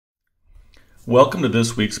Welcome to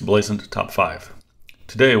this week's Blazent Top 5.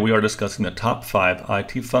 Today we are discussing the top 5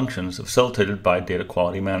 IT functions facilitated by data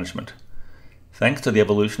quality management. Thanks to the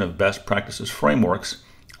evolution of best practices frameworks,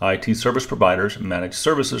 IT service providers manage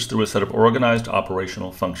services through a set of organized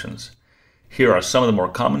operational functions. Here are some of the more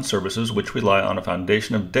common services which rely on a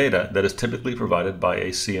foundation of data that is typically provided by a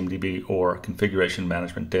CMDB or configuration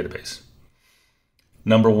management database.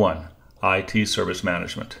 Number 1. IT service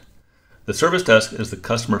management. The service desk is the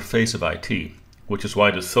customer face of IT, which is why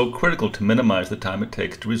it is so critical to minimize the time it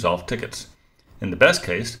takes to resolve tickets. In the best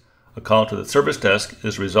case, a call to the service desk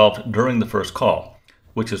is resolved during the first call,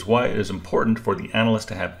 which is why it is important for the analyst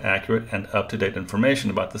to have accurate and up-to-date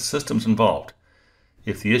information about the systems involved.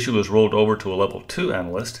 If the issue is rolled over to a Level 2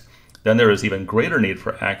 analyst, then there is even greater need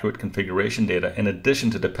for accurate configuration data in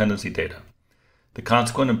addition to dependency data. The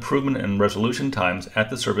consequent improvement in resolution times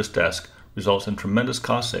at the service desk results in tremendous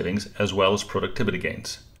cost savings as well as productivity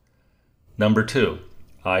gains. Number 2.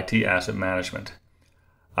 IT asset management.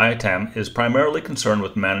 ITAM is primarily concerned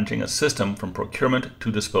with managing a system from procurement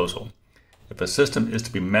to disposal. If a system is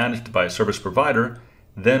to be managed by a service provider,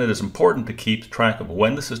 then it is important to keep track of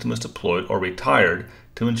when the system is deployed or retired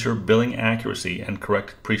to ensure billing accuracy and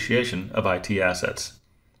correct depreciation of IT assets.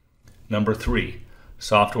 Number 3.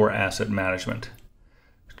 Software asset management.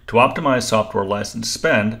 To optimize software license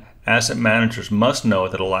spend, asset managers must know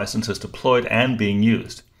that a license is deployed and being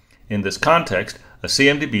used. In this context, a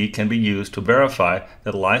CMDB can be used to verify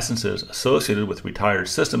that licenses associated with retired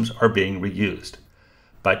systems are being reused.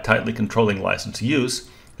 By tightly controlling license use,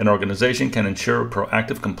 an organization can ensure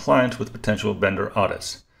proactive compliance with potential vendor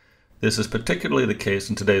audits. This is particularly the case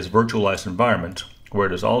in today's virtualized environment, where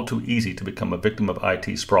it is all too easy to become a victim of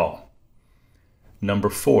IT sprawl. Number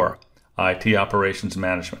 4. IT operations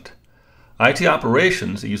management. IT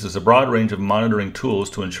operations uses a broad range of monitoring tools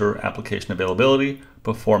to ensure application availability,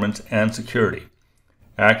 performance, and security.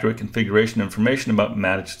 Accurate configuration information about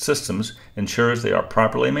managed systems ensures they are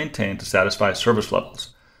properly maintained to satisfy service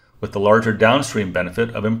levels, with the larger downstream benefit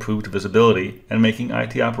of improved visibility and making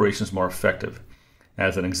IT operations more effective.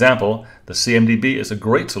 As an example, the CMDB is a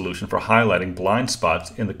great solution for highlighting blind spots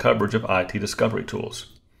in the coverage of IT discovery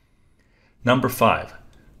tools. Number 5.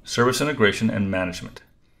 Service integration and management.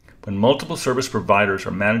 When multiple service providers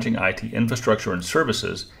are managing IT infrastructure and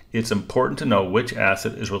services, it's important to know which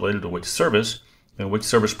asset is related to which service and which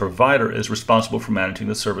service provider is responsible for managing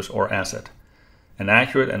the service or asset. An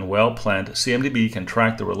accurate and well-planned CMDB can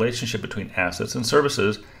track the relationship between assets and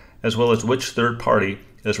services, as well as which third party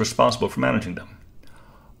is responsible for managing them.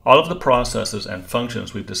 All of the processes and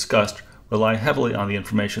functions we've discussed rely heavily on the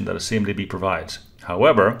information that a CMDB provides.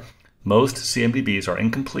 However, most CMDBs are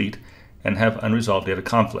incomplete and have unresolved data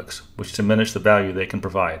conflicts, which diminish the value they can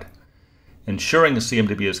provide. Ensuring a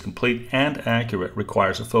CMDB is complete and accurate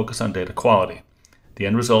requires a focus on data quality. The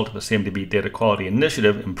end result of a CMDB data quality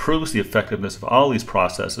initiative improves the effectiveness of all these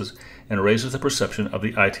processes and raises the perception of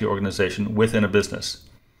the IT organization within a business.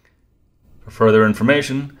 For further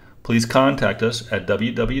information, please contact us at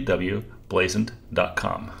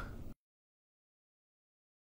www.blazent.com.